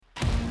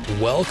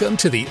Welcome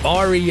to the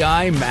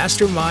REI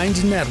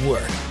Masterminds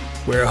Network,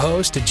 where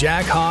host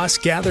Jack Haas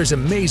gathers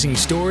amazing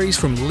stories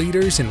from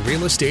leaders in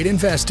real estate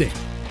investing.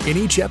 In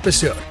each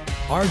episode,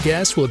 our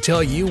guests will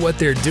tell you what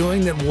they're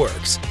doing that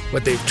works,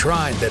 what they've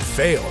tried that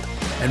failed,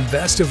 and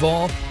best of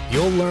all,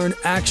 you'll learn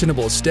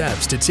actionable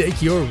steps to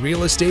take your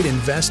real estate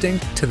investing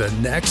to the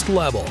next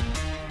level.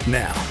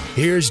 Now,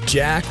 here's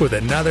Jack with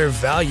another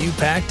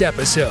value-packed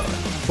episode.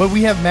 Well,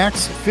 we have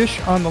Max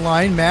Fisch on the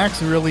line.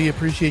 Max, I really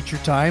appreciate your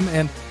time.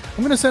 And I'm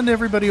going to send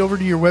everybody over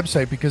to your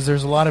website because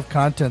there's a lot of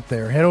content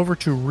there. Head over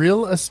to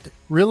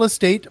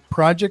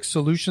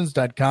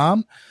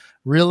realestateprojectsolutions.com,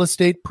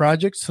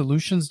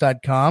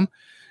 realestateprojectsolutions.com.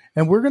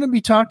 And we're going to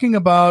be talking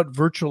about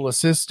virtual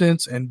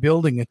assistants and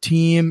building a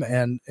team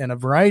and a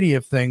variety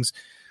of things.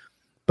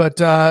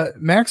 But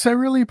Max, I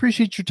really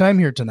appreciate your time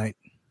here tonight.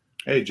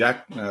 Hey,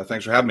 Jack.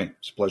 Thanks for having me.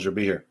 It's a pleasure to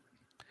be here.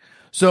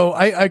 So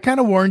I kind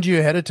of warned you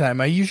ahead of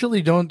time. I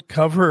usually don't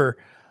cover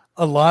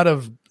a lot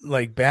of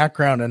like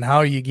background and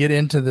how you get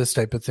into this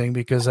type of thing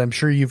because I'm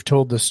sure you've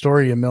told the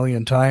story a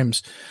million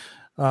times.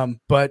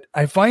 But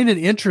I find it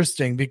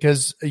interesting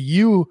because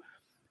you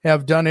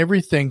have done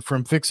everything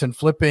from fix and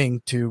flipping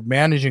to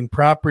managing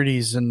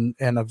properties and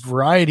a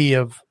variety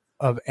of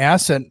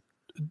asset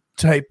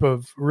type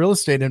of real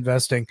estate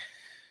investing.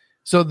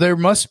 So there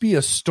must be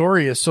a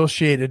story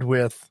associated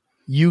with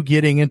you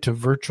getting into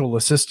virtual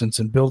assistants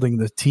and building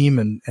the team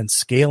and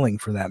scaling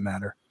for that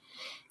matter.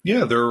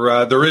 Yeah,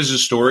 there is a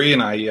story,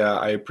 and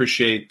I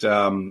appreciate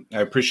that.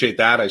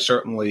 I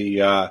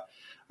certainly I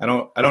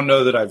don't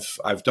know that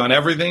I've done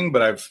everything,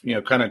 but I've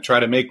kind of tried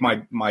to make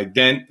my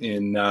dent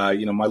in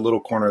my little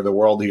corner of the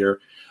world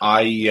here.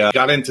 I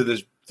got into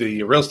the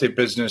real estate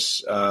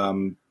business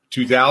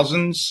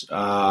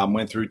 2000s,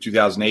 went through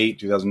 2008,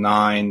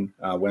 2009,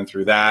 went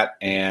through that,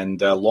 and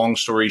long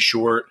story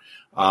short,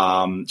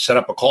 set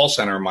up a call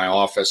center in my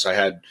office. I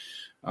had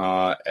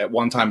at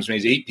one time as many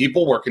as 8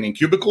 people working in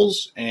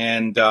cubicles,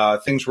 and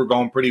things were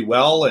going pretty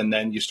well. And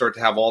then you start to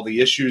have all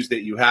the issues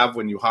that you have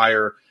when you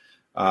hire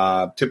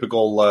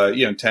typical,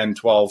 10,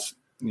 12,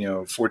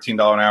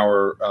 $14 an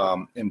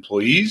hour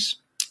employees.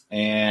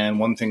 And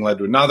one thing led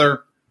to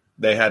another.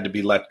 They had to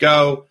be let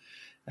go.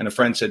 And a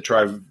friend said,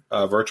 try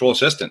virtual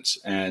assistants.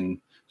 And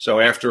so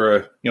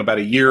after about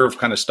a year of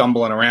kind of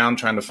stumbling around,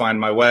 trying to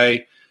find my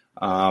way,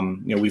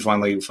 we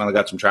finally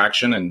got some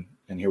traction, and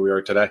here we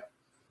are today.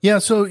 Yeah.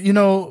 So,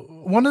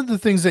 one of the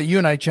things that you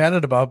and I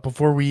chatted about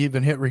before we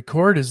even hit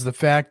record is the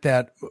fact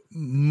that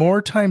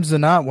more times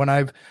than not, when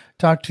I've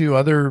talked to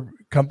other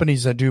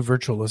companies that do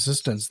virtual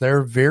assistants,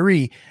 they're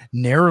very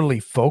narrowly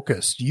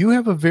focused. You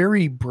have a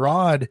very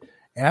broad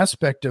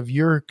aspect of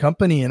your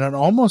company, and it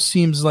almost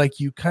seems like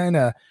you kind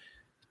of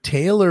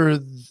tailor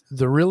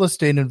the real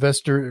estate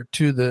investor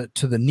to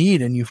the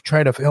need, and you've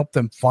tried to help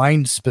them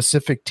find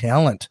specific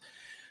talent.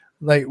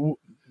 Like,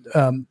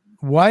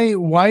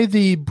 why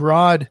the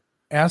broad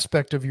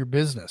aspect of your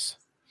business?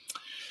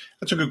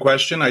 That's a good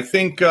question. I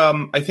think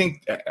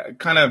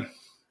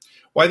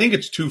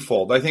it's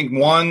twofold. I think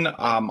one,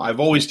 I've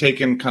always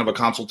taken kind of a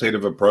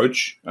consultative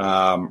approach,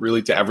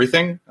 really to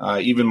everything,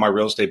 even my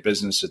real estate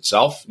business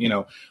itself.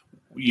 You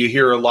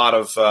hear a lot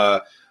of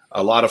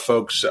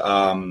folks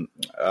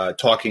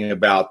talking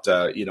about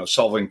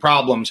solving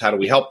problems. How do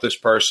we help this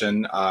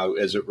person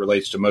as it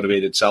relates to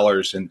motivated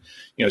sellers? And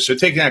so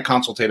taking that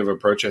consultative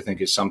approach, I think,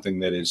 is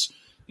something that is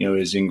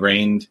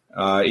ingrained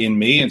in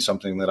me, and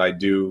something that I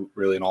do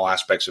really in all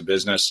aspects of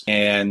business.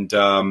 And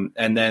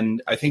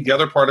then I think the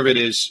other part of it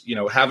is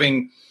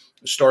having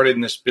started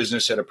in this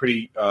business at a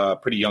pretty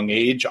young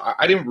age,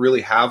 I didn't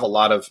really have a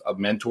lot of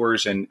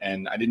mentors, and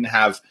I didn't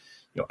have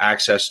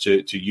access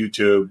to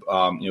YouTube.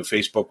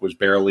 Facebook was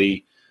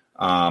barely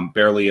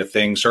a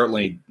thing.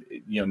 Certainly,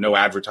 no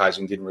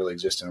advertising didn't really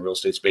exist in the real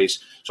estate space.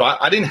 So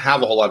I didn't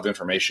have a whole lot of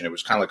information. It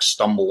was kind of like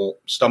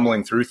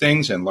stumbling through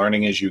things and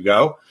learning as you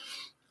go.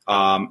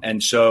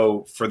 And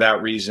so for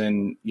that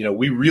reason,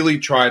 we really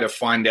try to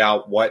find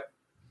out what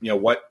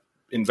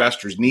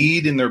investors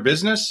need in their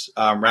business,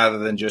 rather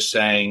than just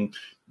saying,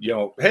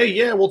 hey,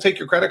 yeah, we'll take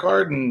your credit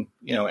card and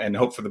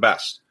hope for the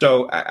best.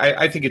 So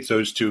I think it's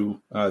those two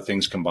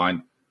things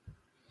combined.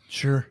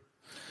 Sure.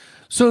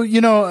 So,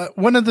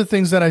 one of the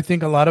things that I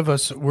think a lot of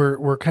us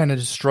we're kind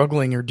of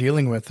struggling or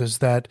dealing with is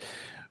that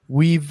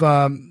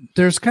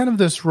there's kind of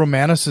this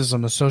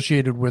romanticism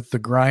associated with the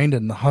grind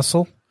and the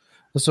hustle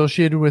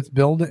associated with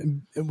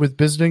building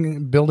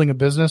a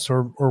business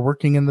or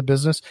working in the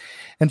business.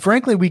 And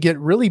frankly, we get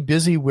really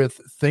busy with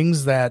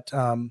things that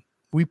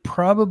we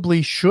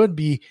probably should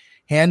be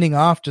handing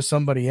off to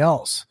somebody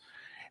else.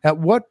 At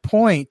what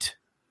point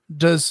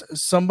does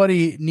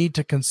somebody need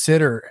to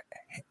consider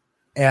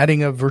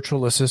adding a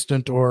virtual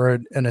assistant or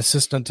an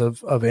assistant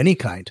of any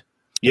kind?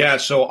 Yeah,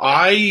 so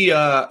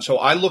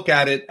I look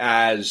at it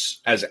as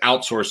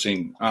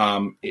outsourcing,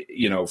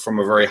 from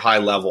a very high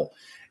level,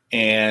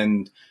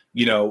 and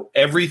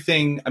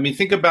everything. I mean,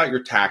 think about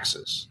your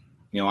taxes.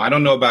 I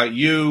don't know about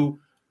you,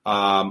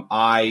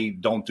 I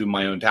don't do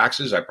my own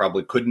taxes. I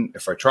probably couldn't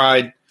if I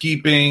tried.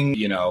 Keeping,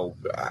 your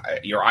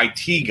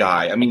IT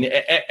guy. I mean,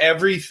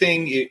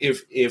 everything.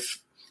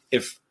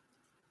 If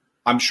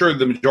I'm sure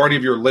the majority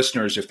of your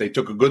listeners, if they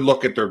took a good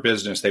look at their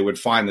business, they would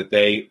find that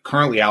they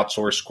currently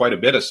outsource quite a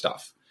bit of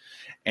stuff.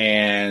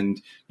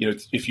 And,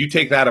 if you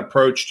take that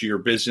approach to your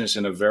business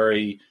in a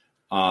very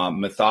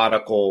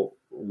methodical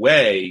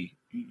way,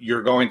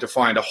 you're going to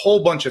find a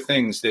whole bunch of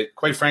things that,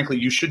 quite frankly,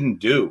 you shouldn't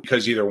do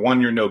because either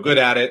one, you're no good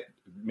at it.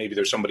 Maybe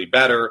there's somebody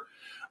better.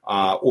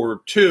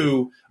 Or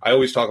two, I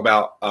always talk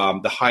about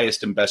the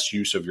highest and best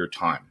use of your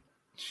time.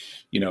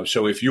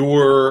 So if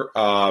you're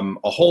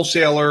a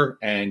wholesaler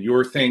and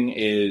your thing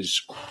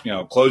is,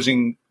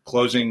 closing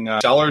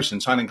sellers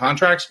and signing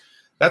contracts,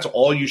 that's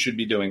all you should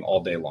be doing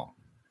all day long.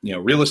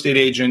 Real estate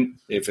agent,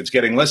 if it's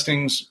getting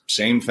listings,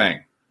 same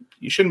thing.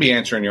 You shouldn't be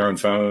answering your own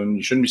phone.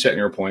 You shouldn't be setting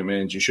your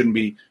appointments. You shouldn't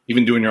be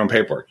even doing your own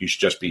paperwork. You should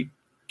just be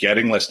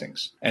getting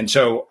listings. And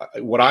so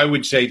what I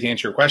would say to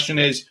answer your question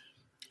is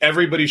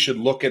everybody should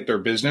look at their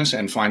business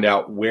and find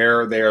out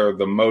where they're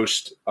the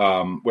most,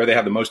 where they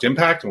have the most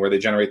impact and where they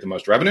generate the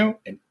most revenue,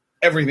 and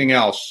everything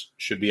else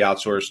should be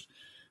outsourced.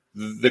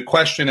 The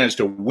question as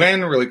to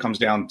when really comes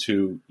down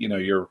to,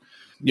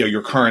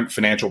 your current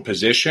financial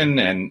position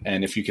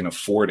and if you can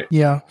afford it.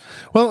 Yeah.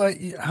 Well,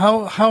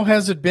 how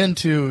has it been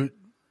to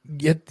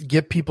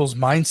get people's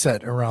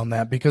mindset around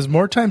that? Because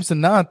more times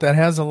than not, that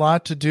has a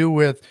lot to do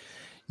with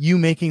you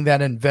making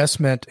that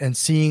investment and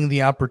seeing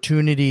the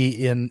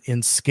opportunity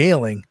in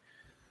scaling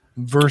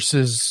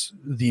versus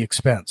the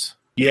expense.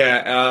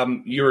 Yeah,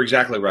 you're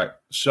exactly right.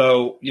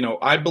 So,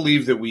 I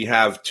believe that we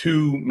have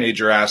two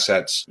major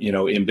assets,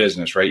 in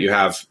business, right? You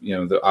have,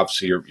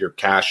 obviously your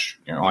cash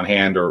on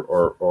hand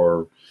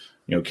or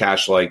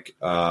cash like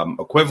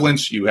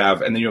equivalents you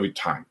have, and then you have your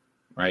time,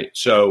 right?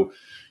 So,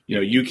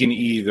 you can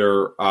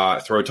either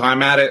throw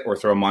time at it or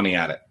throw money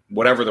at it,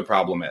 whatever the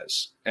problem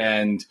is.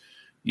 And,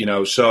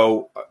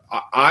 so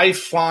I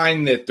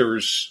find that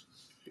there's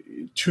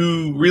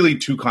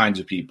two kinds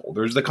of people.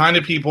 There's the kind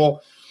of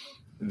people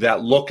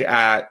that look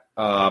at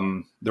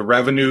the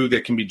revenue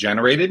that can be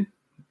generated,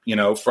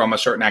 from a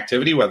certain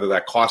activity, whether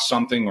that costs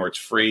something or it's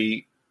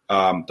free,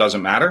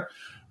 doesn't matter,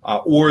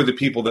 or the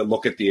people that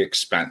look at the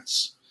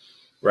expense.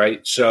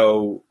 Right.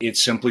 So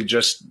it's simply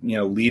just,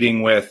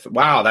 leading with,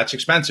 wow, that's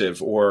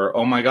expensive, or,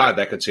 oh my God,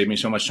 that could save me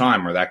so much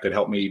time, or that could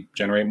help me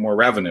generate more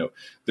revenue.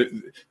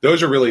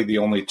 Those are really the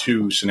only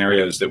two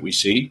scenarios that we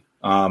see.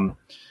 And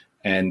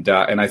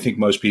I think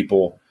most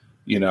people,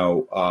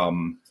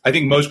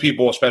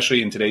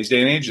 especially in today's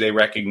day and age, they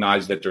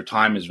recognize that their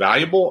time is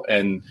valuable,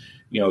 and,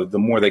 the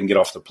more they can get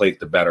off the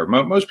plate, the better.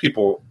 Most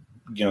people,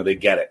 they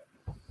get it.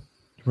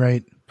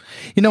 Right.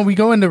 We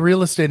go into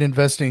real estate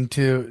investing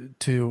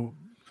to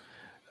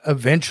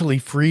eventually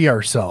free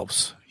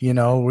ourselves.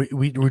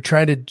 We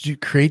try to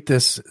create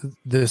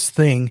this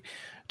thing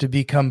to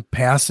become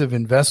passive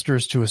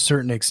investors to a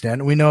certain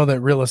extent. We know that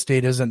real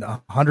estate isn't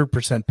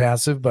 100%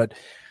 passive, but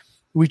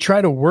we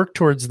try to work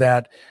towards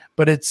that.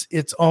 But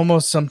it's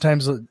almost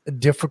sometimes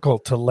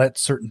difficult to let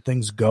certain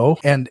things go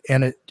and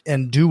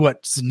do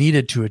what's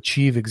needed to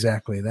achieve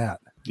exactly that.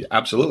 Yeah,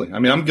 absolutely. I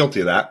mean, I'm guilty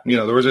of that.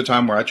 There was a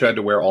time where I tried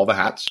to wear all the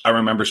hats. I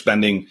remember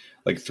spending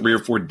like 3 or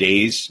 4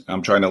 days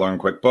trying to learn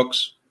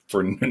QuickBooks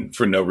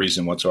for no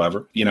reason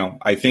whatsoever.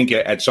 I think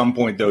at some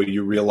point, though,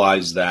 you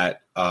realize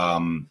that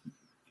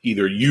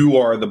either you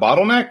are the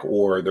bottleneck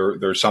or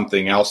there's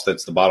something else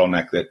that's the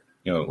bottleneck that,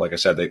 like I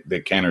said, they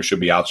can or should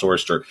be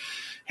outsourced or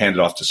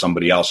handed off to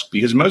somebody else,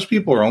 because most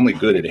people are only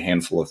good at a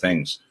handful of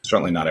things,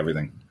 certainly not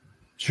everything.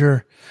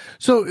 Sure.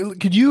 So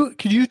could you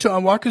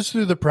walk us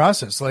through the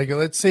process? Like,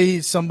 let's say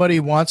somebody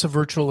wants a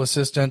virtual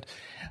assistant.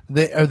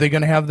 Are they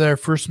going to have their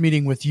first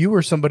meeting with you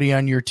or somebody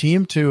on your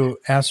team to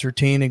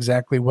ascertain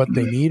exactly what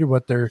they need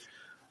or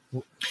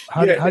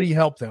how do you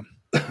help them?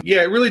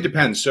 Yeah, it really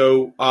depends.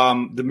 So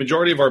the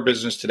majority of our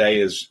business today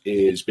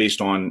is based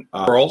on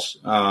referrals,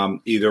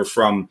 either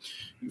from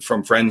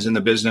friends in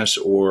the business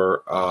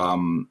or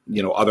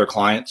other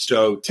clients.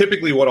 So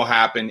typically what will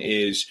happen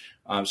is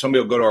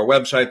somebody will go to our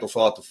website, they'll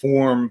fill out the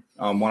form.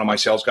 One of my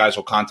sales guys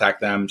will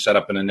contact them, set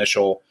up an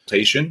initial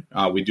consultation.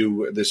 We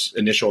do this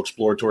initial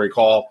exploratory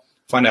call,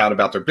 find out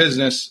about their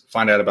business,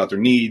 find out about their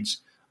needs,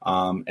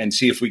 and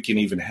see if we can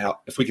even help.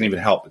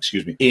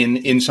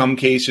 In some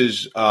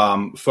cases,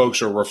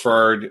 folks are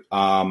referred,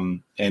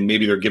 and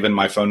maybe they're given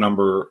my phone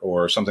number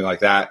or something like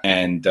that,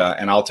 and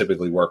I'll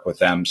typically work with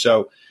them.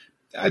 So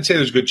I'd say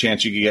there's a good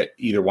chance you could get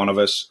either one of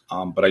us,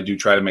 but I do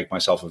try to make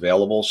myself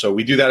available. So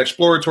we do that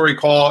exploratory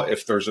call.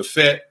 If there's a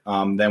fit,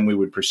 then we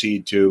would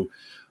proceed to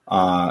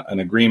an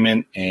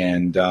agreement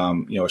and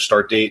a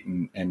start date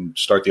and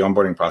start the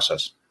onboarding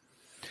process.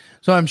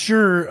 So I'm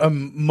sure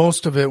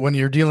most of it, when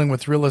you're dealing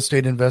with real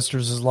estate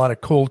investors, is a lot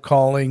of cold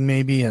calling,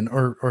 maybe,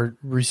 or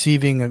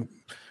receiving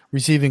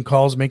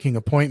calls, making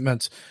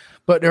appointments.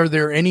 But are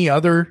there any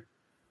other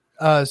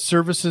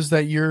services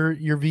that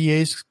your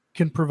VAs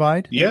can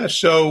provide? Yeah.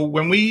 So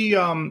when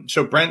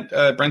Brent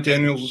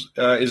Daniels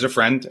is a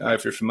friend.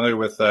 If you're familiar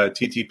with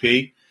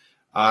TTP,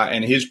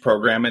 and his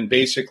program. And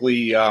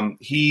basically,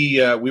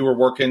 we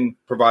were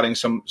providing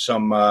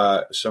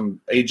some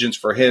agents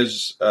for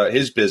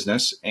his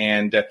business.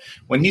 And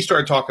when he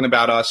started talking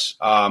about us,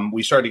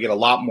 we started to get a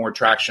lot more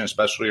traction,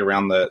 especially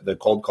around the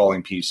cold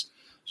calling piece.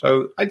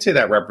 So I'd say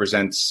that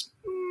represents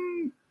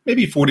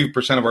maybe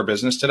 40% of our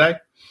business today.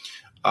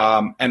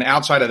 And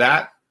outside of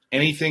that,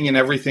 anything and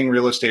everything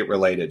real estate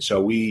related.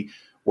 So we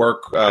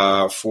work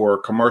for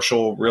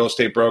commercial real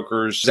estate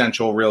brokers,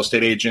 residential real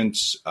estate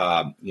agents,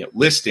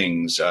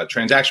 listings,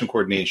 transaction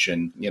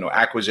coordination,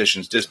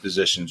 acquisitions,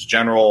 dispositions,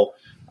 general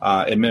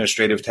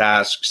administrative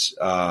tasks.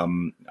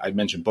 I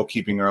mentioned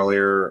bookkeeping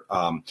earlier.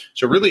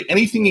 So really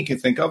anything you can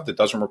think of that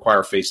doesn't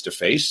require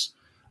face-to-face.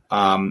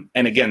 And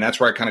again, that's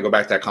where I kind of go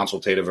back to that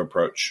consultative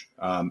approach.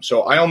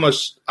 So I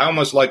almost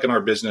liken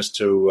our business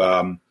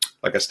to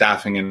like a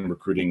staffing and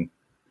recruiting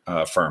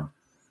firm.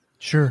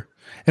 Sure.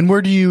 And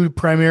where do you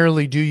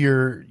primarily do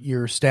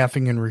your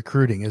staffing and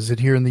recruiting? Is it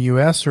here in the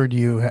U.S. or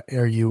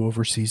are you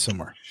overseas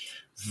somewhere?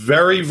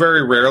 Very,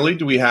 very rarely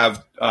do we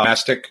have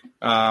domestic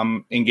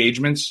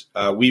engagements.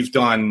 We've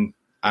done,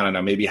 I don't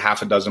know, maybe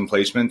half a dozen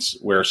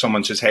placements where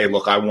someone says, "Hey,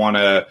 look, I want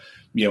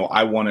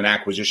an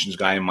acquisitions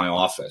guy in my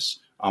office."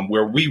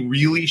 Where we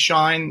really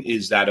shine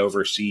is that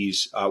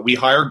overseas. We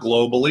hire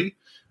globally.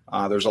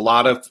 There's a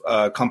lot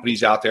of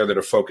companies out there that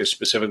are focused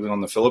specifically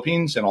on the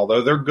Philippines, and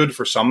although they're good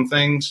for some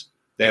things,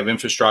 they have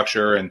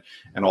infrastructure and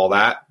all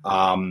that.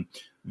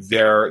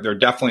 They're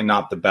definitely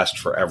not the best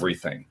for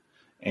everything.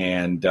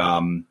 And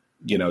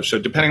so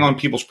depending on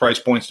people's price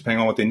points,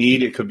 depending on what they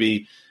need, it could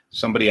be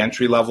somebody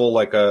entry level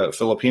like a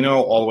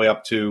Filipino, all the way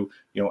up to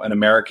an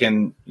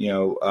American,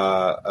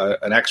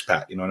 an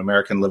expat, an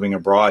American living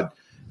abroad.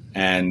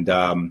 And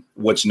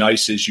what's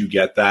nice is you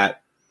get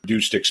that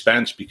reduced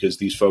expense because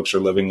these folks are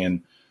living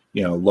in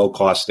low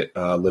cost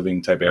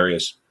living type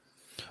areas.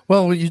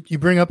 Well, you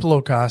bring up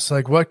low cost.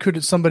 Like, what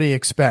could somebody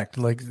expect?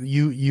 Like,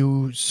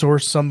 you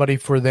source somebody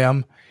for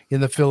them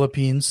in the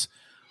Philippines.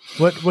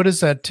 What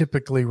does that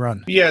typically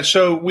run? Yeah,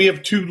 so we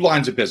have two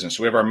lines of business.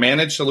 We have our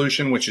managed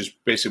solution, which is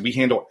basically we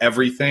handle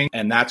everything,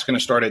 and that's going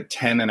to start at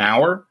 $10 an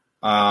hour.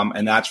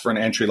 And that's for an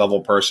entry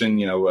level person,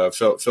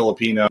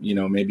 Filipino,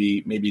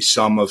 maybe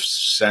some of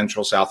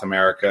Central South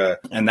America,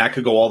 and that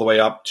could go all the way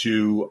up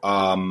to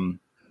an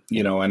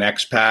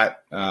expat.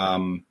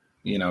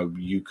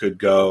 You could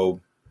go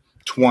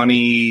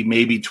 20,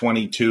 maybe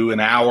 22 an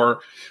hour.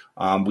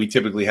 We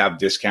typically have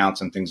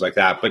discounts and things like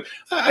that, but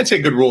I'd say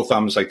a good rule of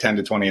thumb is like 10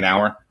 to 20 an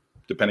hour,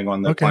 depending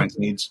on the client's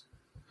needs.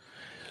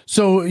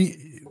 So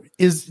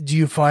do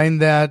you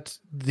find that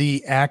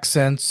the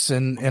accents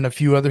and a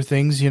few other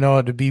things,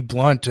 to be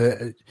blunt,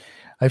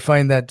 I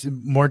find that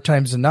more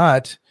times than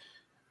not,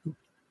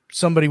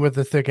 somebody with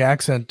a thick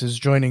accent is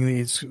joining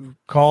these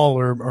call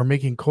or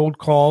making cold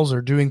calls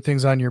or doing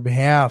things on your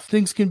behalf.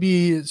 Things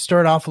can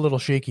start off a little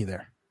shaky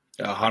there.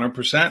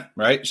 100%,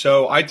 right?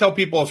 So I tell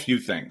people a few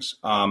things.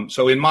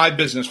 So in my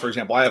business, for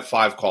example, I have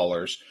 5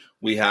 callers.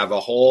 We have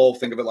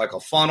think of it like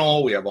a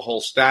funnel. We have a whole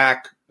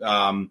stack,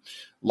 a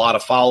lot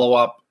of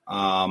follow-up.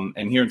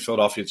 And here in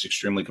Philadelphia, it's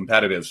extremely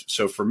competitive.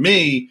 So for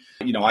me,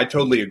 I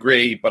totally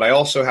agree, but I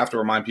also have to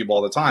remind people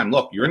all the time,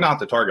 look, you're not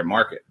the target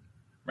market,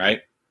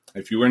 right?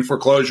 If you were in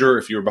foreclosure,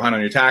 if you were behind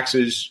on your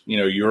taxes,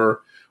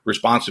 your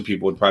response to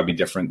people would probably be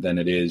different than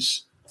it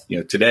is,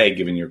 today,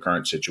 given your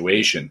current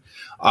situation.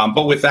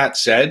 But with that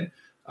said,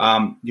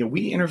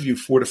 we interview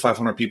 400 to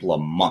 500 people a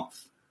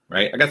month,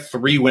 right? I got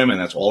 3 women.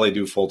 That's all they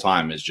do full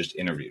time is just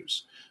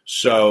interviews.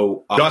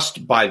 So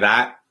just by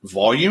that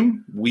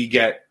volume, we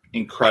get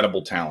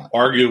incredible talent,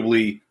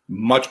 arguably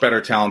much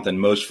better talent than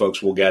most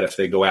folks will get if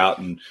they go out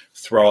and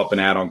throw up an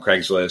ad on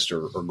Craigslist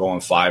or go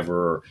on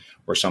Fiverr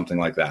or something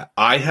like that.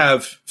 I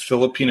have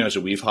Filipinos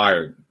that we've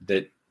hired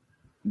that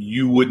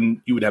you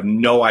would have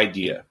no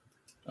idea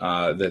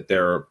that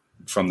they're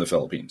from the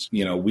Philippines.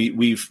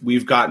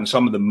 We've gotten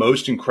some of the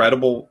most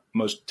incredible,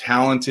 most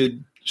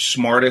talented,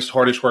 smartest,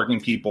 hardest working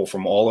people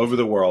from all over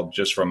the world,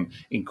 just from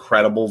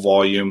incredible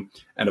volume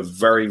and a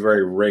very,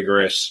 very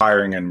rigorous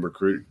hiring and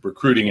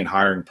recruiting and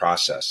hiring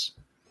process.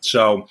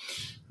 So,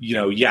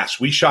 yes,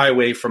 we shy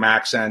away from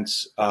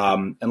accents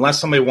unless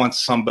somebody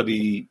wants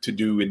somebody to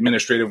do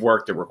administrative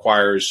work that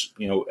requires,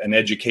 an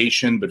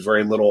education, but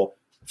very little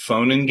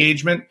phone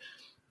engagement,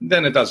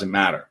 then it doesn't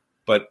matter.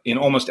 But in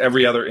almost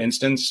every other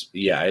instance,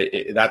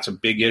 that's a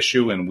big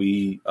issue. And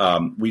we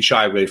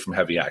shy away from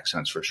heavy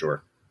accents for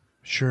sure.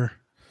 Sure.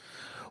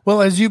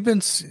 Well, as you've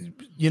been,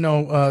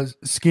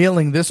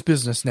 scaling this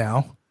business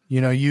now,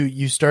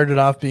 you started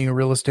off being a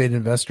real estate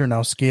investor,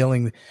 now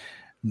scaling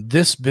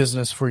this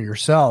business for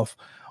yourself.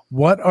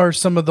 What are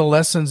some of the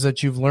lessons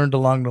that you've learned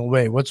along the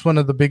way? What's one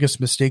of the biggest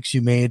mistakes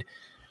you made,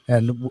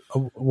 and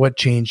what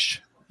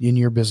changed in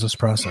your business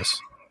process?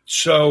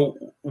 So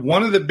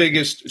the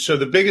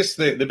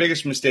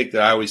biggest mistake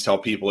that I always tell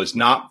people is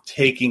not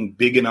taking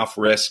big enough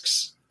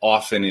risks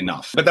often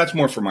enough. But that's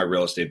more for my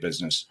real estate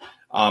business.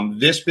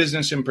 This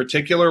business in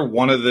particular,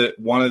 one of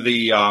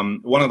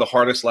the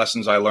hardest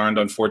lessons I learned,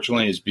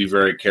 unfortunately, is be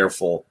very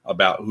careful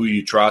about who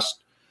you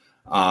trust.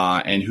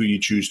 and who you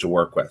choose to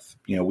work with.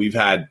 We've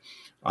had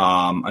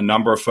a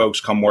number of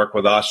folks come work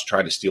with us,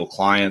 try to steal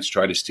clients,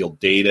 try to steal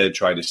data,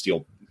 try to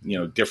steal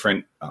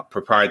different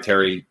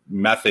proprietary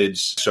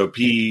methods,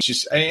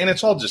 SOPs, and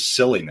it's all just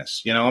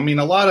silliness. A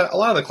lot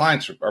of the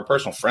clients are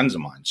personal friends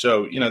of mine.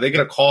 So, they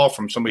get a call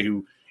from somebody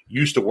who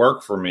used to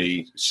work for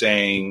me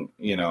saying,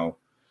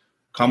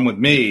 come with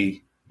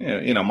me,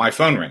 my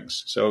phone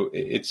rings. So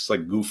it's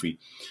like goofy,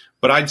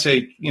 but I'd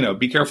say,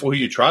 be careful who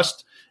you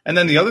trust. And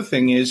then the other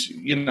thing is,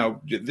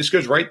 this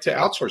goes right to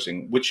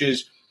outsourcing, which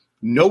is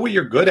know what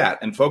you're good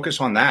at and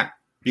focus on that.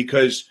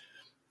 Because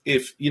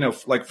if,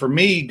 like for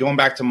me, going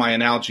back to my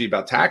analogy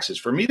about taxes,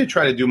 for me to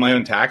try to do my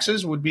own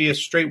taxes would be a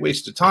straight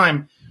waste of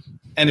time.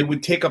 And it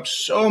would take up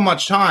so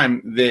much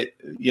time that,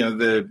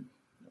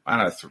 I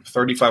don't know,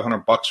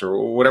 $3,500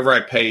 or whatever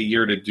I pay a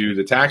year to do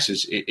the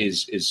taxes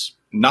is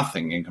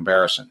nothing in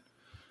comparison.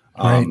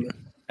 Right.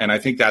 And I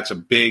think that's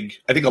I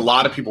think a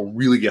lot of people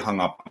really get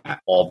hung up on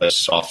all this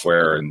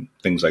software and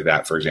things like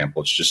that. For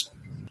example, it's just,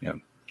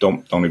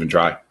 don't even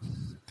try.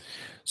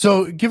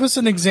 So give us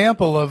an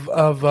example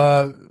of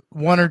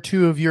one or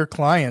two of your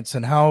clients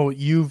and how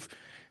you've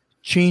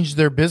changed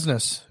their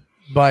business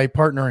by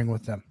partnering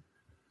with them.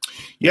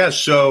 Yeah,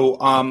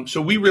 so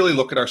we really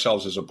look at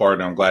ourselves as a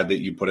partner. I'm glad that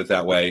you put it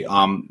that way.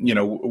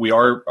 We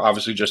are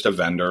obviously just a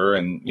vendor,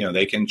 and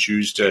they can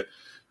choose to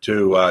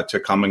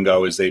come and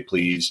go as they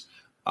please.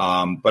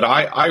 But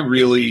I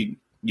really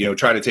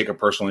try to take a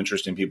personal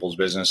interest in people's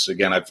business.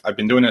 Again, I've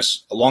been doing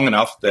this long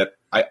enough that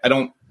I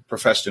don't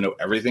profess to know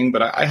everything,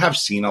 but I have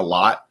seen a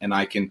lot, and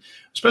I can,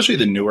 especially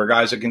the newer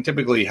guys, I can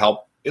typically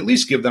help at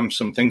least give them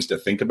some things to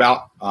think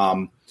about,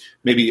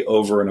 maybe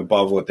over and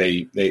above what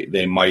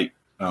they might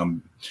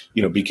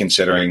be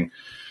considering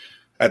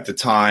at the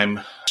time.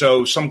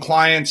 So some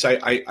clients,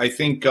 I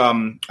think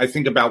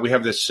about, we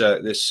have this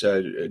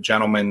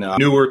gentleman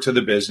newer to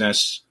the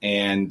business,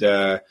 and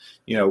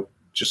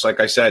just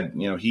like I said,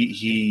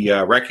 he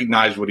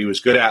recognized what he was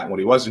good at and what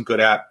he wasn't good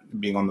at.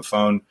 Being on the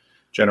phone,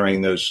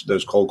 generating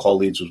those cold call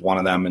leads was one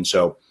of them, and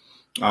so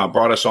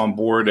brought us on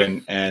board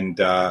and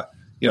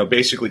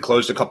basically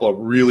closed a couple of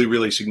really,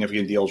 really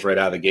significant deals right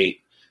out of the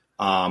gate.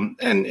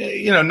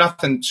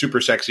 Nothing super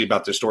sexy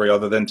about this story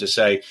other than to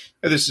say,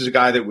 this is a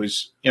guy that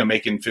was,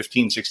 making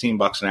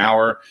 $15-16 an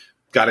hour,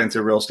 got into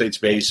the real estate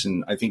space.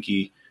 And I think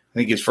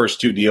his first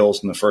two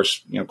deals in the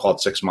first, call it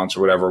 6 months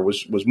or whatever,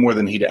 was more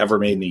than he'd ever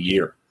made in a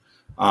year.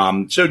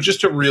 So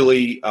just a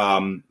really,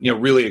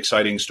 really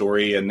exciting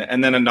story.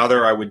 And then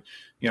another, I would,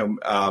 we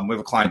have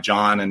a client,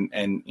 John,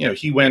 and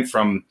he went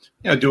from,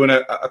 doing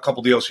a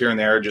couple deals here and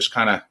there, just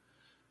kind of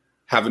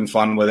having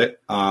fun with it.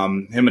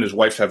 Him and his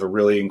wife have a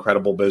really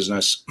incredible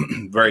business,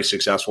 very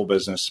successful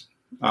business.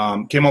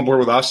 Came on board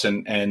with us,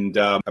 and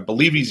I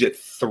believe he's at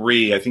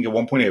 3. I think at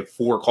one point he had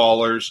 4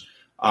 callers,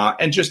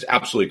 and just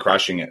absolutely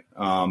crushing it.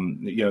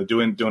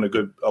 Doing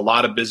a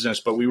lot of business.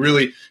 But we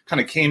really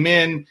kind of came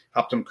in,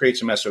 helped him create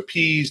some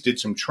SOPs, did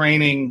some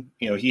training.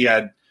 He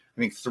had, I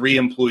think, 3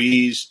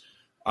 employees,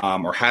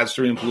 or has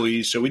 3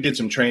 employees. So we did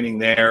some training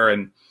there,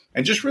 and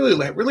just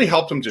really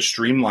helped them to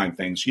streamline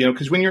things,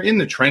 because when you're in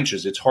the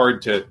trenches, it's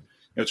hard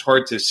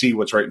to see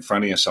what's right in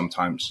front of you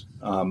sometimes.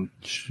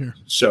 Sure.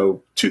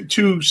 So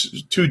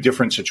two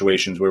different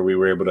situations where we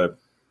were able to,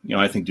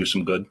 I think, do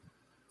some good.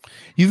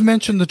 You've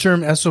mentioned the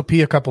term SOP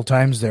a couple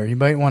times there. You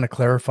might want to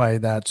clarify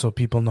that so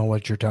people know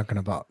what you're talking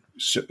about.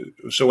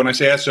 So when I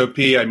say SOP,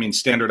 I mean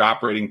standard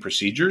operating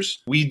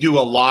procedures. We do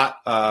a lot,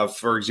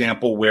 for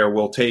example, where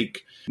we'll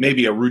take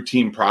maybe a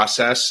routine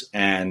process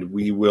and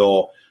we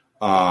will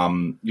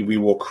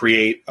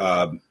create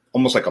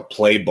almost like a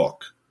playbook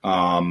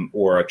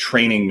or a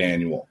training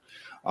manual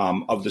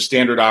of the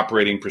standard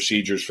operating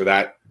procedures for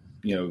that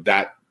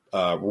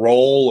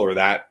role or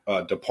that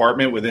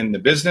department within the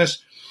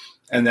business.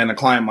 And then a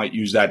client might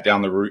use that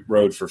down the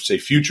road for, say,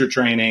 future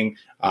training,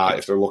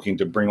 if they're looking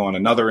to bring on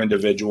another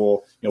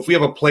individual. If we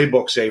have a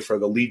playbook, say, for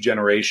the lead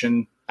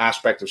generation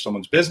aspect of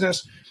someone's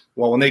business,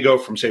 well, when they go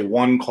from, say,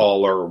 1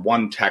 caller or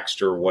 1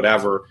 text or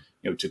whatever,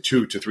 to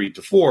 2 to 3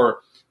 to 4,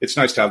 it's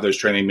nice to have those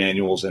training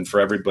manuals and for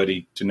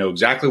everybody to know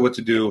exactly what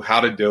to do, how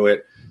to do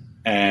it,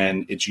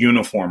 and it's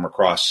uniform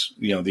across,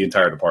 the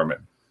entire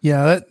department.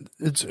 Yeah,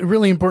 it's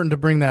really important to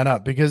bring that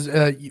up because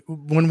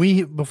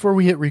before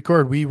we hit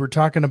record, we were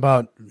talking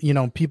about,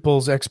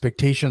 people's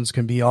expectations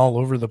can be all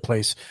over the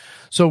place.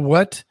 So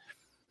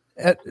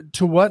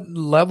to what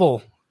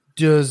level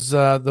does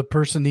the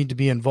person need to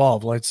be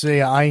involved? Let's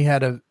say I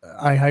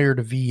hired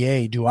a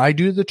VA. Do I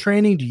do the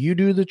training? Do you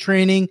do the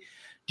training?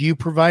 Do you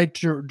provide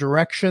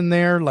direction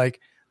there? Like,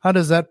 how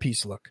does that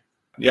piece look?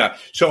 Yeah.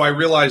 So I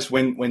realized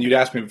when you'd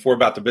asked me before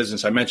about the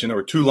business, I mentioned there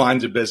were 2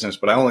 lines of business,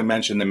 but I only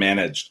mentioned the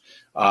managed.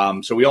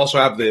 So we also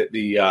have the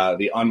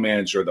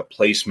unmanaged or the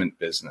placement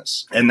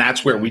business. And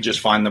that's where we just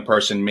find the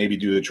person, maybe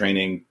do the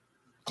training,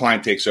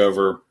 client takes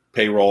over,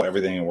 payroll,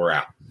 everything, and we're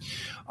out.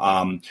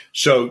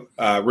 So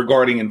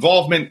regarding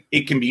involvement,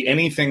 it can be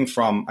anything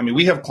from,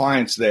 we have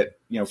clients that,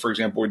 for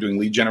example, we're doing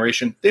lead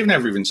generation. They've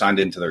never even signed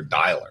into their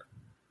dialer.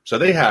 So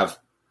they have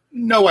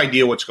no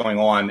idea what's going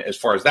on as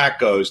far as that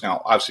goes.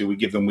 Now, obviously, we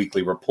give them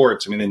weekly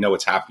reports. I mean, they know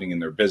what's happening in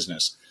their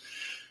business,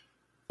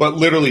 but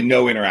literally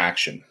no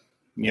interaction.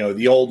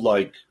 The old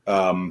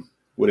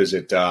what is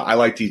it? I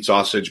like to eat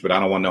sausage, but I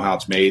don't want to know how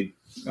it's made.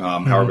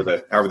 However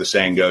the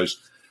saying goes,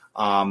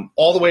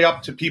 all the way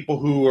up to people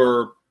who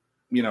are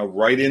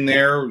right in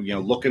there,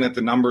 looking at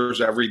the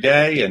numbers every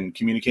day and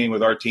communicating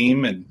with our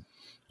team,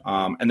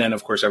 and then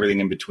of course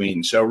everything in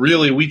between. So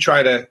really, we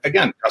try to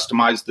again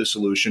customize the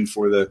solution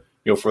for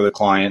the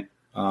client.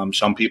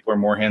 Some people are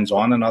more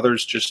hands-on, and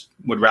others just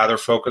would rather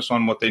focus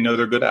on what they know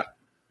they're good at.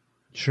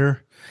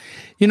 Sure.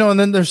 And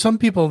then there's some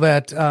people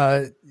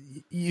that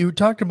you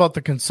talked about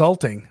the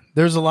consulting.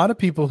 There's a lot of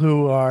people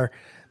who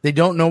they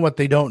don't know what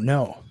they don't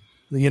know,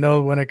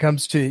 when it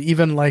comes to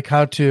even like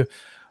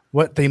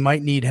what they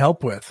might need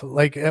help with.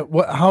 Like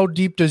how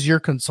deep does your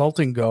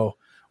consulting go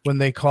when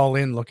they call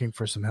in looking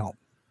for some help?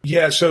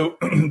 Yeah, so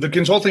the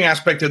consulting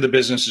aspect of the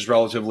business is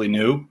relatively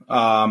new.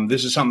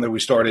 This is something that we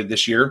started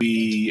this year.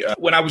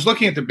 When I was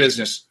looking at the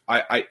business,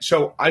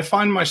 I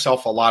find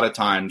myself a lot of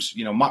times,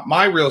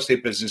 my real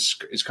estate business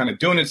is kind of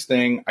doing its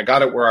thing. I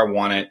got it where I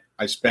want it.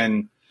 I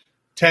spend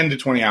 10 to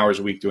 20 hours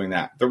a week doing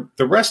that.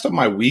 The rest of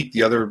my week,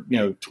 the other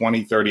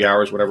 20, 30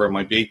 hours, whatever it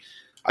might be,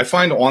 I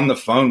find on the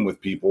phone with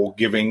people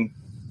giving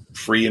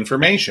free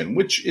information,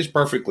 which is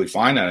perfectly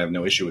fine. I have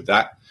no issue with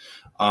that.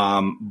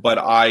 But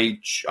I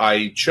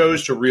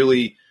chose to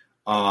really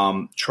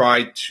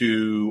try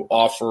to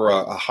offer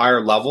a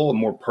higher level, a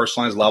more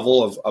personalized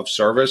level of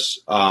service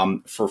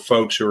for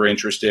folks who are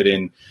interested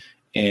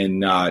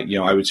in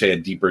I would say a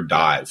deeper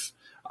dive.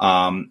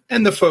 And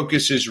the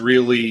focus is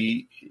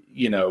really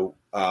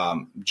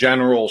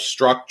general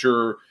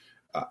structure,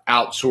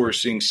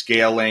 outsourcing,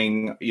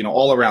 scaling,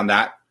 all around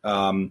that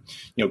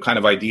kind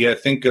of idea.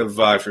 Think of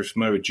if you're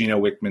familiar with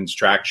Gino Wickman's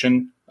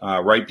Traction,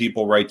 right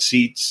people, right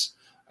seats.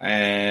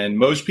 And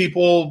most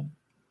people,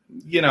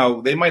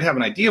 they might have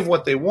an idea of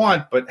what they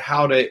want, but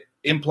how to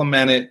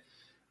implement it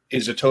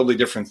is a totally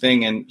different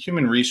thing. And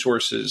human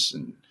resources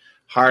and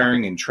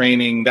hiring and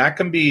training, that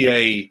can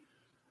be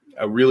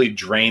a really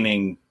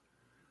draining,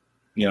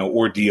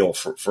 ordeal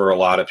for a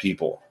lot of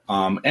people.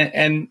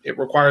 And it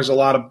requires a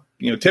lot of,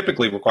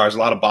 typically requires a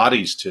lot of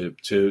bodies to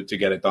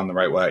get it done the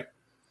right way.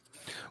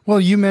 Well,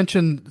 you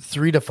mentioned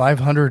 300 to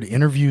 500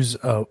 interviews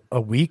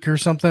a week or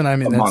something. I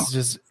mean, that's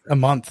just a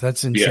month.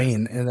 That's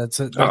insane. Yeah. And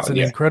that's an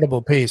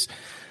incredible pace.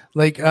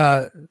 Like,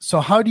 so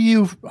how do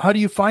you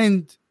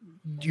find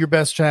your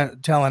best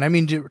talent? I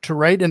mean, to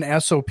write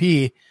an SOP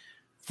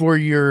for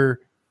your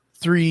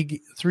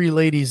three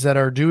ladies that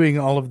are doing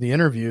all of the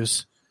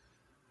interviews,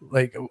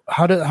 like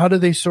how do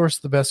they source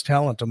the best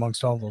talent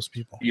amongst all those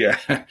people? Yeah.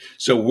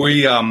 So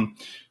we,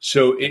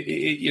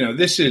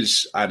 this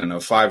is, I don't know,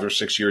 5 or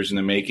 6 years in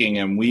the making,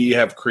 and we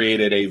have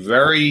created a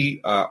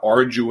very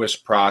arduous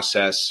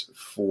process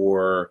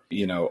for,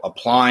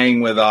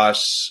 applying with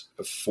us,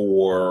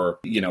 for,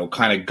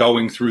 kind of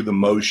going through the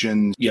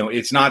motions.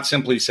 It's not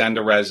simply send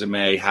a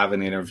resume, have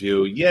an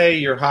interview. Yay,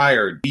 you're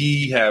hired.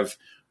 We have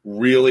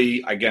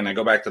really, again, I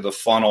go back to the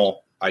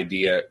funnel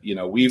idea.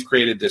 We've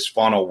created this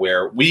funnel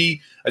where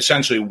we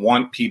essentially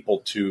want people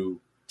to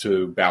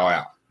bow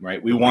out,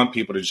 right? We want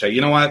people to say, you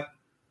know what?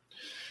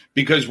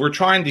 Because we're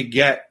trying to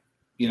get,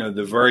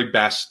 the very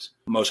best,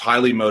 most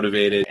highly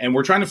motivated, and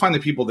we're trying to find the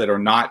people that are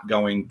not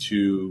going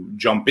to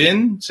jump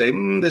in, say,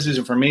 this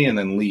isn't for me, and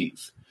then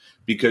leave.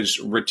 Because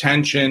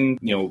retention,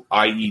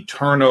 i.e.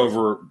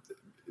 turnover,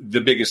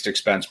 the biggest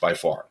expense by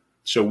far.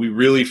 So we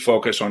really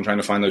focus on trying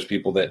to find those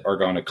people that are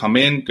going to come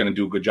in, going to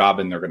do a good job,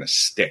 and they're going to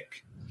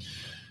stick.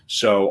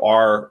 So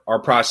our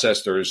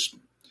process, there's,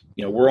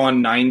 we're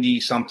on 90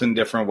 something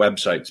different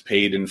websites,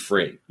 paid and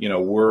free.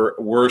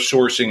 We're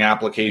sourcing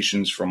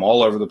applications from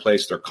all over the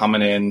place. They're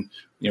coming in.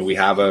 We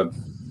have a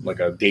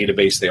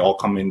database they all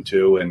come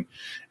into,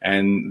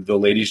 and the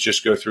ladies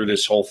just go through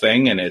this whole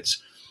thing, and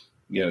it's,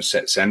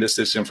 send us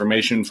this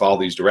information, follow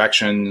these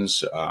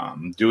directions,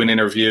 do an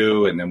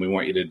interview, and then we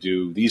want you to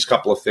do these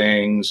couple of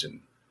things, and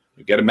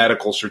you get a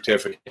medical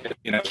certificate.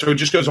 So it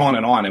just goes on.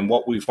 And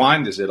what we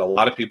find is that a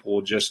lot of people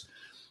will just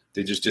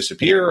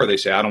disappear, or they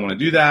say, I don't want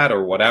to do that,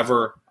 or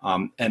whatever.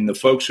 And the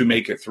folks who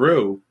make it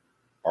through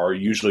are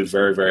usually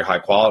very, very high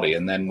quality.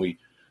 And then we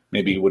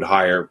maybe would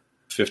hire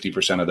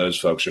 50% of those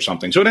folks or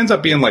something. So it ends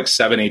up being like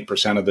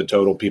 7-8% of the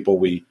total people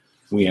we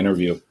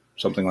interview,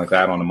 something like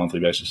that on a monthly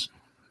basis.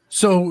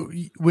 So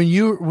when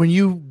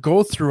you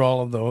go through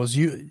all of those,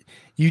 you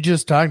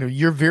just talked about,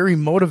 you're very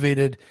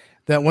motivated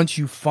that once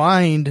you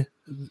find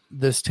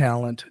this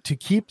talent, to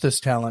keep this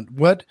talent.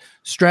 What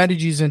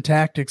strategies and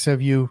tactics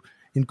have you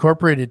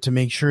incorporated to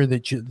make sure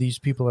that these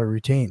people are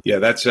retained? Yeah,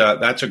 that's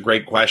a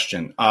great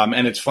question.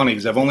 And it's funny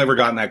because I've only ever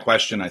gotten that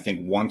question, I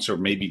think, once or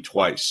maybe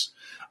twice.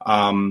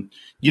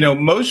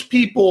 Most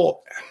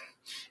people,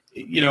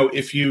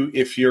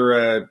 if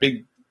you're a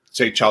big,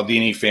 say,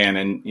 Cialdini fan,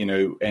 and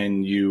you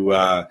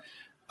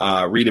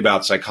read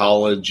about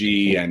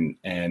psychology and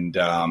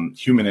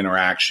human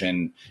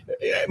interaction,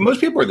 most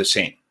people are the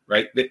same,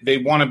 right? They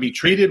want to be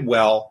treated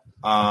well,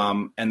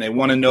 and they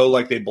want to know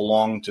like they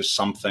belong to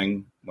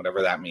something.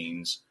 whatever that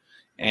means.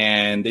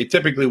 And they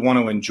typically want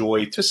to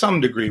enjoy to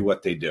some degree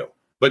what they do.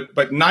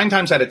 But 9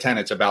 times out of 10,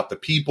 it's about the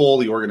people,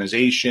 the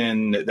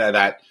organization,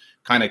 that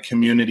kind of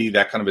community,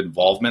 that kind of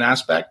involvement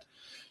aspect.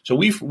 So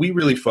we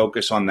really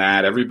focus on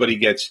that. Everybody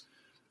gets,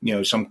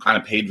 some kind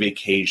of paid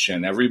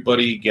vacation.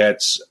 Everybody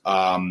gets,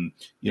 a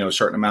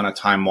certain amount of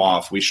time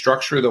off. We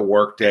structure the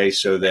workday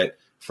so that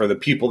for the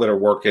people that are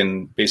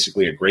working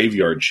basically a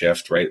graveyard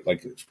shift, right,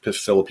 like the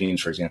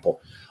Philippines, for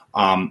example,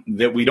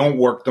 that we don't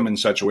work them in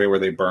such a way where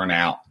they burn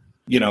out.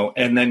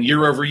 And then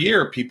year over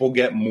year, people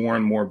get more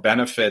and more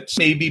benefits,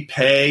 maybe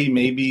pay,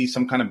 maybe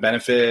some kind of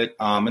benefit.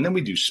 And then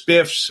we do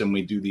spiffs and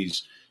we do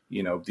these,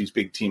 these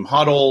big team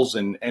huddles.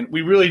 And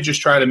we really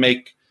just try to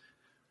make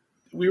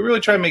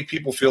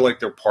people feel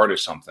like they're part of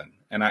something.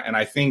 And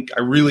I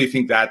really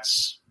think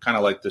that's kind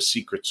of like the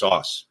secret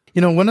sauce.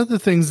 One of the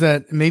things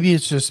that maybe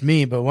it's just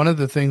me, but one of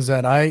the things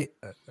that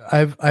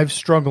I've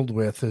struggled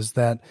with is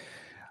that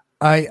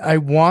I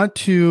want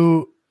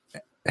to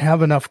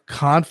have enough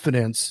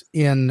confidence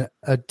in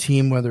a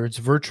team, whether it's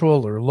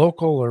virtual or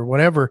local or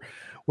whatever,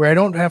 where I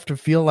don't have to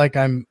feel like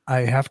I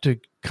have to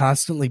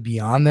constantly be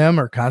on them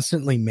or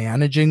constantly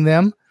managing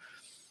them.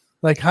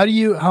 Like, how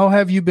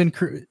have you been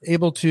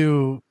able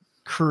to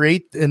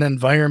create an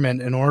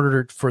environment in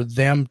order for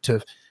them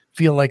to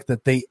feel like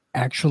that they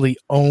actually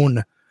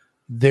own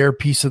their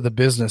piece of the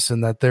business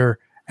and that they're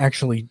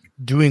actually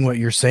doing what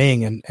you're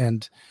saying?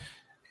 And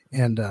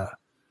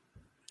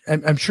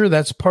I'm sure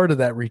that's part of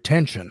that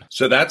retention.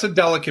 So that's a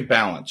delicate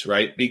balance,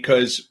 right?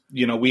 Because,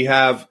 we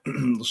have,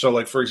 so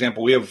like, for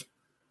example, we have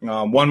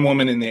one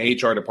woman in the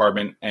HR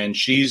department, and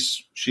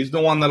she's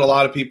the one that a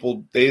lot of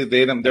people, they're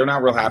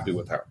not real happy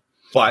with her,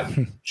 but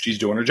she's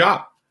doing her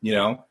job.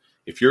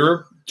 If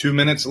you're 2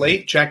 minutes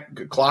late,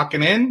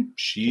 clocking in,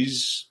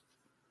 she's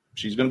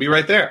going to be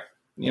right there.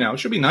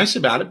 She'll be nice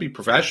about it, be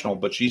professional,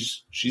 but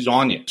she's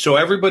on you. So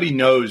everybody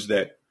knows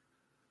that,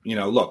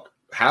 look,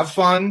 have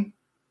fun.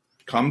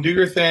 Come do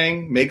your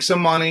thing, make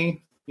some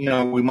money.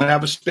 We might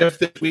have a spiff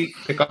this week,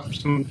 pick up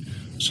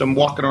some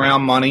walking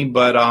around money,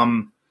 but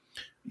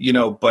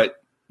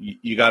but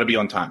you got to be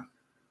on time.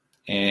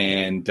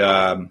 And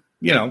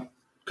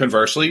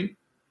conversely,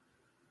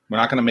 we're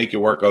not going to make you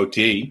work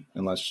OT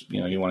unless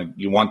you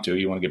want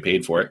to get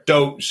paid for it.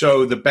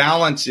 So the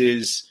balance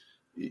is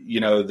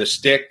the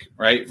stick,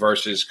 right,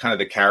 versus kind of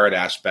the carrot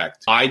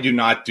aspect. I do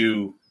not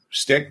do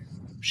stick;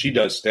 she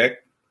does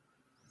stick.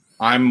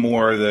 I'm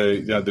more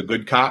the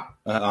good cop.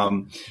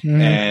 And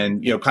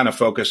kind of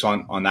focus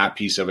on that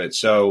piece of it.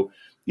 So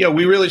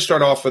we really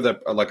start off with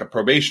a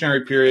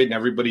probationary period, and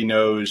everybody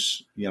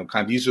knows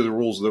kind of these are the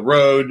rules of the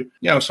road.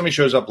 Somebody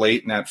shows up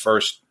late in that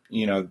first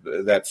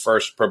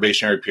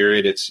probationary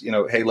period, it's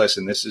hey,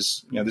 listen, this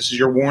is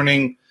your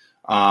warning.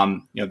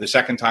 The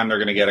second time they're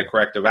going to get a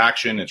corrective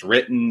action. It's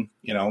written,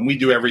 and we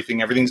do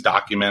everything's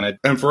documented.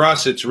 And for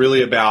us, it's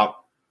really about,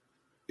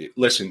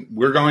 listen,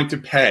 we're going to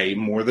pay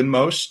more than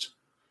most.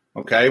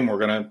 Okay. And we're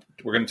going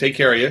to take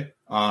care of you.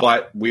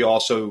 But we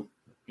also,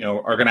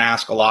 are going to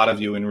ask a lot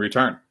of you in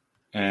return.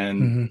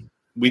 And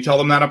we tell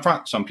them that up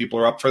front. Some people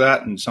are up for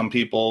that. And some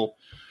people,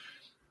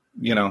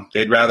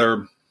 they'd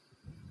rather,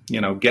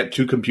 get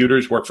 2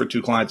 computers, work for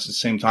 2 clients at the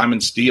same time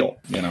and steal,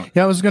 Yeah,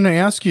 I was going to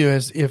ask you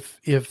as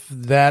if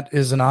that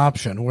is an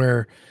option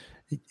where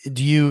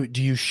do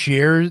you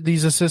share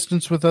these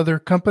assistants with other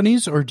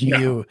companies, or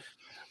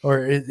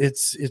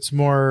it's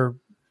more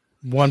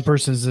one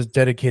person is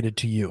dedicated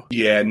to you?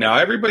 Yeah, no,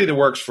 everybody that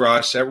works for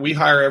us, we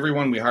hire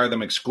everyone. We hire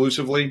them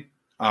exclusively.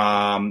 They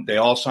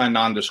all sign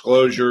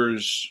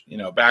non-disclosures,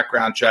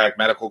 background check,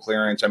 medical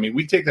clearance. I mean,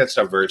 we take that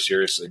stuff very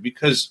seriously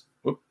because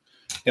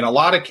in a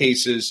lot of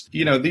cases,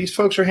 these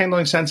folks are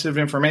handling sensitive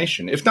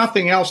information. If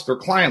nothing else, they're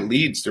client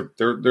leads.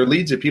 They're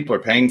leads that people are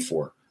paying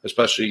for,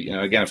 especially,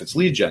 again, if it's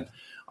lead gen.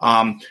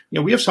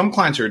 We have some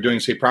clients who are doing,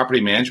 say, property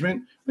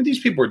management, but these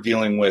people are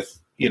dealing with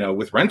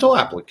rental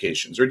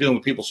applications. They're dealing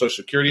with people's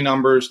social security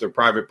numbers, their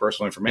private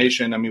personal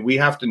information. I mean, we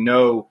have to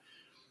know,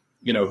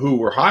 who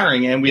we're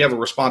hiring, and we have a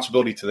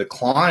responsibility to the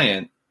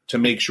client to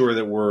make sure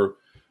that we're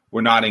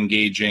not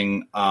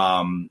engaging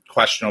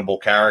questionable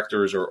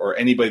characters or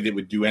anybody that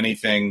would do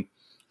anything,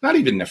 not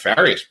even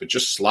nefarious, but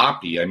just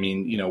sloppy. I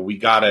mean, we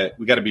gotta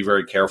be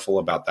very careful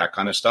about that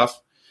kind of stuff.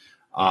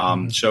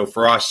 So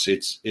for us,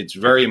 it's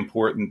very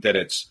important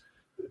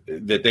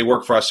that they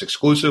work for us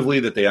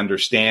exclusively, that they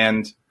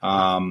understand,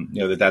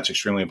 that's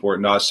extremely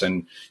important to us.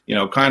 And,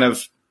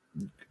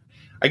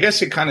 I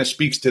guess it kind of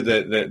speaks to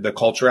the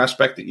culture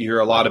aspect that you hear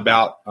a lot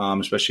about,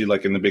 especially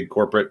like in the big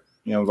corporate,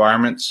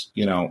 environments.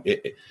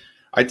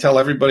 I tell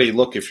everybody,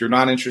 look, if you're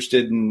not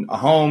interested in a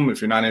home,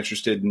 if you're not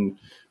interested in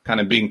kind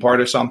of being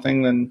part of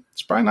something, then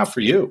it's probably not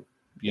for you,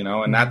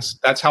 and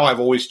that's how I've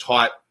always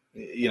taught,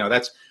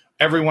 that's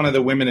every one of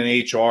the women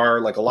in HR,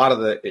 like a lot of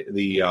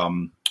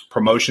the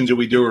promotions that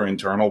we do are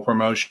internal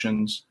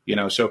promotions,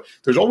 so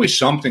there's always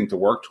something to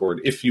work toward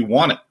if you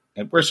want it.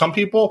 And where some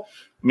people,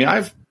 I mean,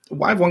 I've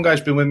one guy's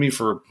been with me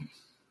for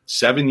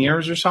 7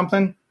 years or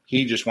something.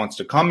 He just wants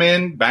to come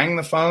in, bang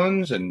the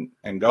phones and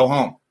go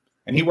home.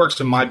 And he works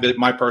in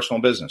my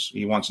personal business.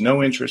 He wants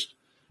no interest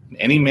in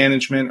any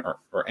management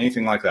or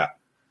anything like that.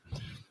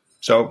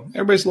 So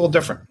everybody's a little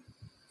different.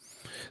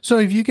 So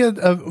if you get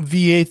a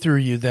VA through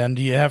you, then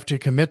do you have to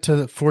commit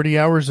to 40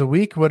 hours a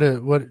week? How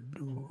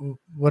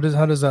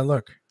does that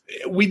look?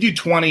 We do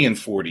 20 and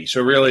 40.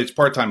 So really it's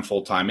part-time,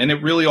 full-time. And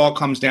it really all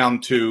comes down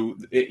to,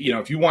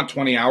 if you want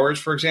 20 hours,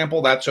 for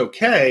example, that's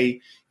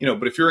okay.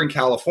 But if you're in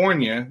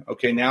California,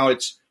 okay, now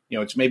it's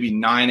maybe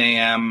 9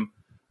 a.m.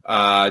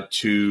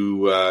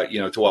 to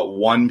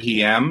 1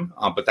 p.m.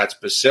 But that's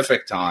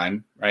Pacific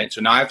time, right?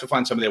 So now I have to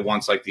find somebody that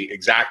wants like the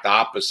exact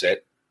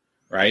opposite,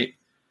 right?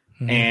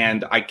 Mm-hmm.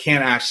 And I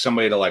can't ask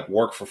somebody to like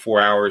work for 4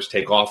 hours,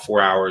 take off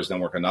 4 hours, then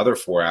work another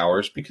 4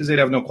 hours because they'd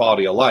have no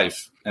quality of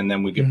life. And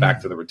then we get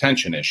back to the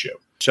retention issue.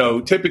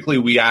 So typically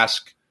we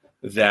ask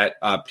that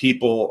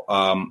people,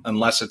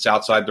 unless it's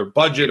outside their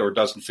budget or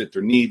doesn't fit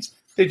their needs,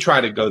 they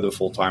try to go the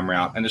full-time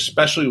route. And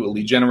especially with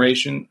lead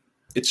generation,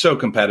 it's so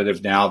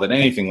competitive now that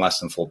anything less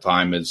than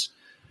full-time it's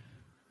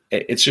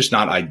just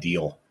not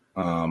ideal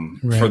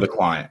for the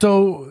client.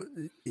 So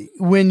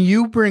when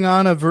you bring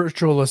on a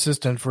virtual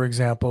assistant, for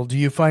example, do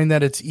you find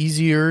that it's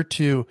easier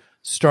to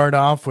start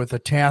off with a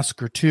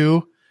task or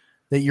two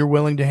that you're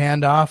willing to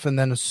hand off and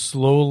then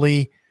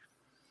slowly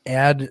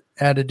add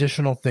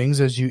additional things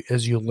as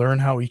you learn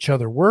how each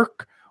other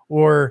work,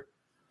 or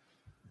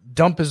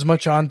dump as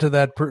much onto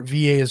that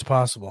VA as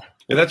possible?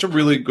 Yeah, that's a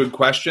really good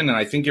question. And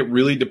I think it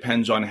really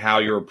depends on how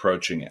you're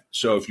approaching it.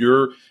 So if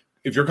you're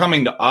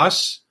coming to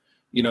us,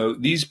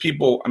 these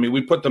people,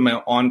 we put them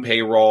on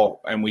payroll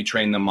and we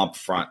train them up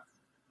front.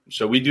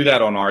 So we do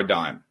that on our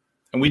dime.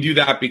 And we do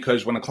that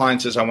because when a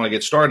client says, I want to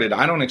get started,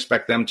 I don't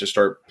expect them to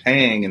start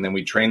paying and then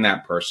we train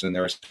that person.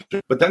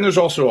 But then there's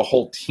also a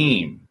whole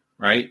team,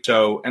 right?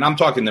 So, and I'm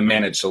talking the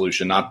managed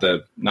solution, not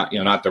the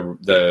headhunter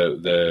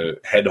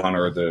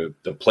or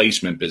the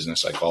placement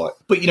business, I call it.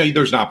 But,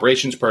 there's an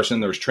operations person,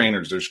 there's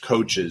trainers, there's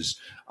coaches.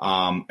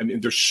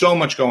 There's so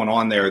much going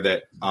on there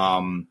that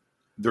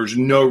there's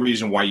no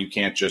reason why you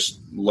can't just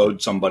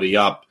load somebody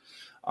up.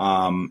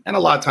 And a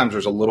lot of times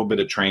there's a little bit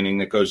of training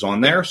that goes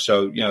on there.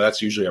 So, that's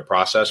usually a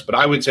process. But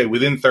I would say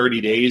within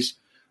 30 days,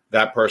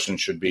 that person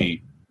should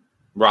be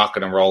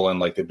rocking and rolling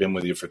like they've been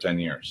with you for 10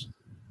 years.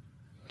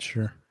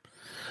 Sure.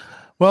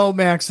 Well,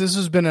 Max, this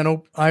has been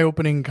an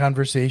eye-opening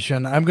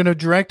conversation. I'm going to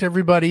direct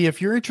everybody,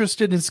 if you're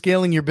interested in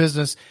scaling your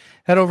business,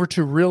 head over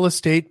to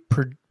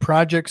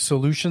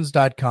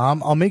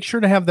realestateprojectsolutions.com. I'll make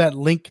sure to have that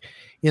link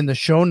in the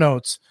show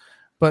notes.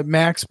 But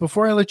Max,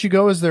 before I let you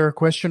go, is there a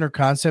question or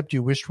concept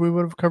you wished we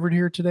would have covered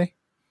here today?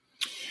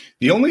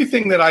 The only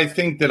thing that I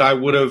think that I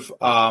would have,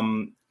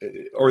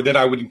 or that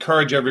I would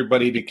encourage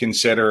everybody to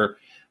consider,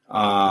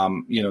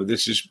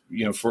 this is,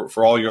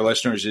 for all your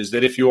listeners, is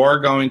that if you are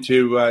going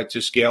to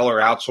scale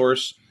or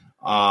outsource,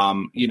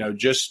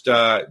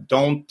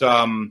 don't.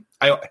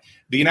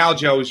 The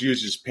analogy I always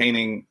use is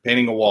painting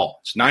a wall.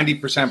 It's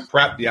 90%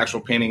 prep. The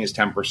actual painting is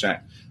 10%.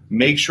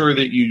 Make sure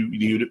that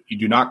you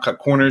do not cut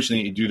corners and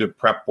that you do the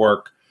prep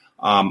work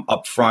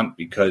up front,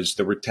 because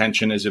the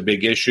retention is a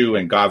big issue.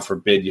 And God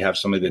forbid you have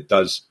somebody that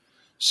does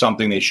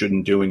something they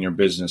shouldn't do in your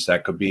business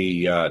that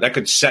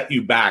could set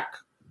you back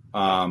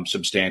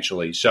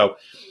substantially. So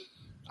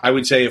I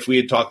would say if we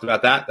had talked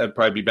about that'd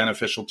probably be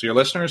beneficial to your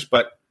listeners,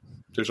 but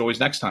there's always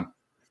next time.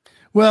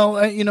 Well,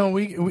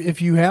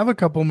 if you have a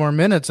couple more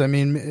minutes,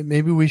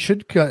 maybe we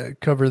should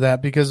cover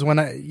that, because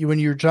when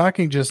you're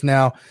talking just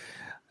now,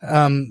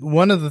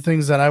 one of the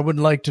things that I would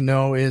like to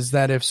know is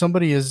that if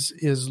somebody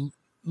is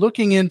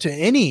looking into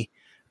any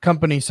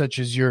company such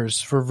as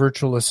yours for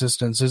virtual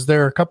assistants, is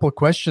there a couple of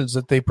questions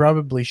that they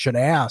probably should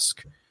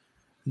ask,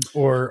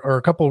 or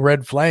a couple of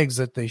red flags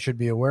that they should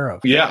be aware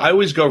of? Yeah, I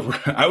always go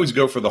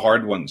for the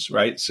hard ones,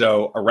 right?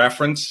 So a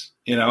reference,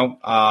 I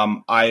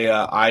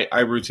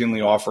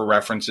routinely offer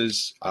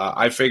references.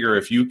 I figure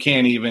if you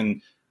can't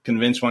even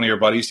convince one of your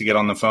buddies to get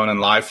on the phone and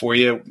lie for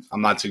you,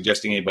 I'm not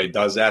suggesting anybody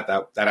does that.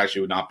 That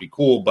actually would not be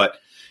cool. But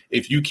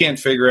if you can't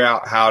figure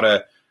out how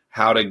to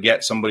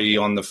get somebody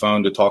on the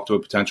phone to talk to a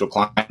potential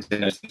client,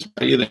 then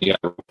you got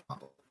a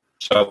problem.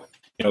 So,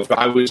 if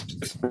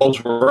the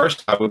roles were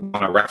reversed, I would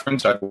want a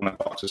reference. I'd want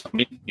to talk to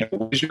somebody.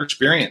 What is your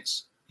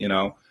experience?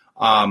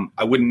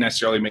 I wouldn't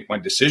necessarily make my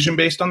decision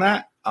based on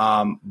that,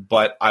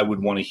 but I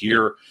would want to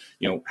hear,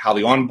 how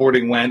the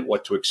onboarding went,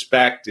 what to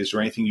expect. Is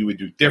there anything you would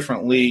do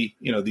differently?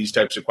 These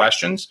types of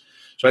questions.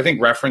 So I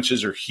think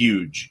references are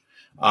huge.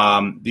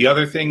 The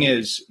other thing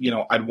is,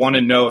 I'd want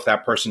to know if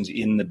that person's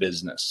in the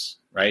business,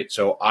 right?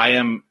 So I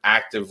am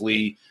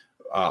actively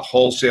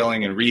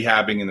wholesaling and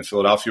rehabbing in the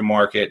Philadelphia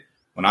market.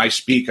 When I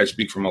speak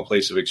from a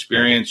place of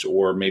experience,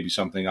 or maybe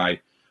something I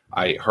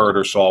heard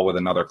or saw with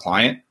another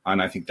client.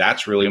 And I think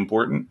that's really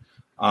important.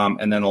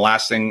 And then the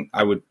last thing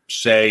I would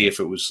say,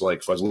 if I was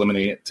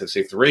limiting it to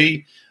say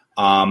 3,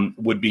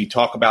 would be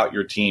talk about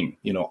your team.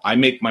 I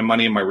make my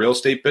money in my real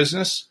estate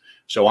business,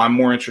 so I'm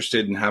more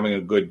interested in having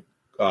a good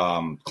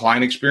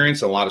client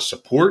experience, a lot of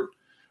support,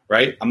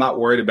 right? I'm not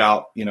worried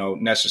about,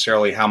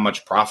 necessarily how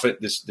much profit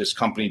this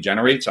company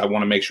generates. I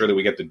want to make sure that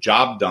we get the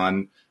job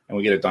done and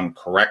we get it done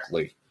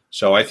correctly.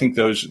 So I think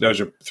those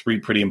are three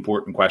pretty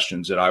important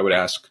questions that I would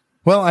ask.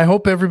 Well, I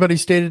hope everybody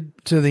stayed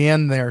to the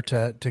end there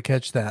to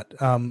catch that.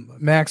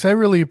 Max, I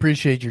really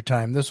appreciate your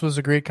time. This was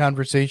a great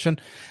conversation.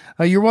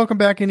 You're welcome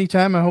back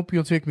anytime. I hope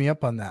you'll take me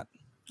up on that.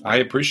 I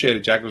appreciate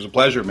it, Jack. It was a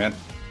pleasure, man.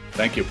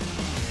 Thank you.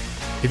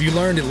 Have you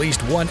learned at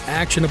least one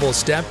actionable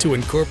step to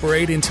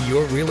incorporate into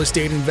your real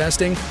estate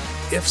investing?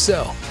 If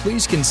so,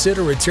 please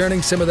consider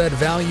returning some of that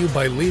value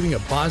by leaving a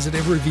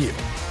positive review,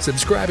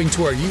 subscribing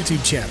to our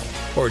YouTube channel,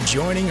 or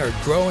joining our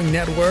growing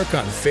network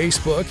on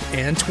Facebook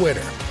and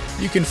Twitter.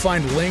 You can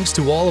find links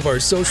to all of our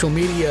social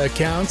media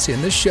accounts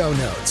in the show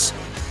notes.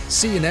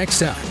 See you next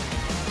time.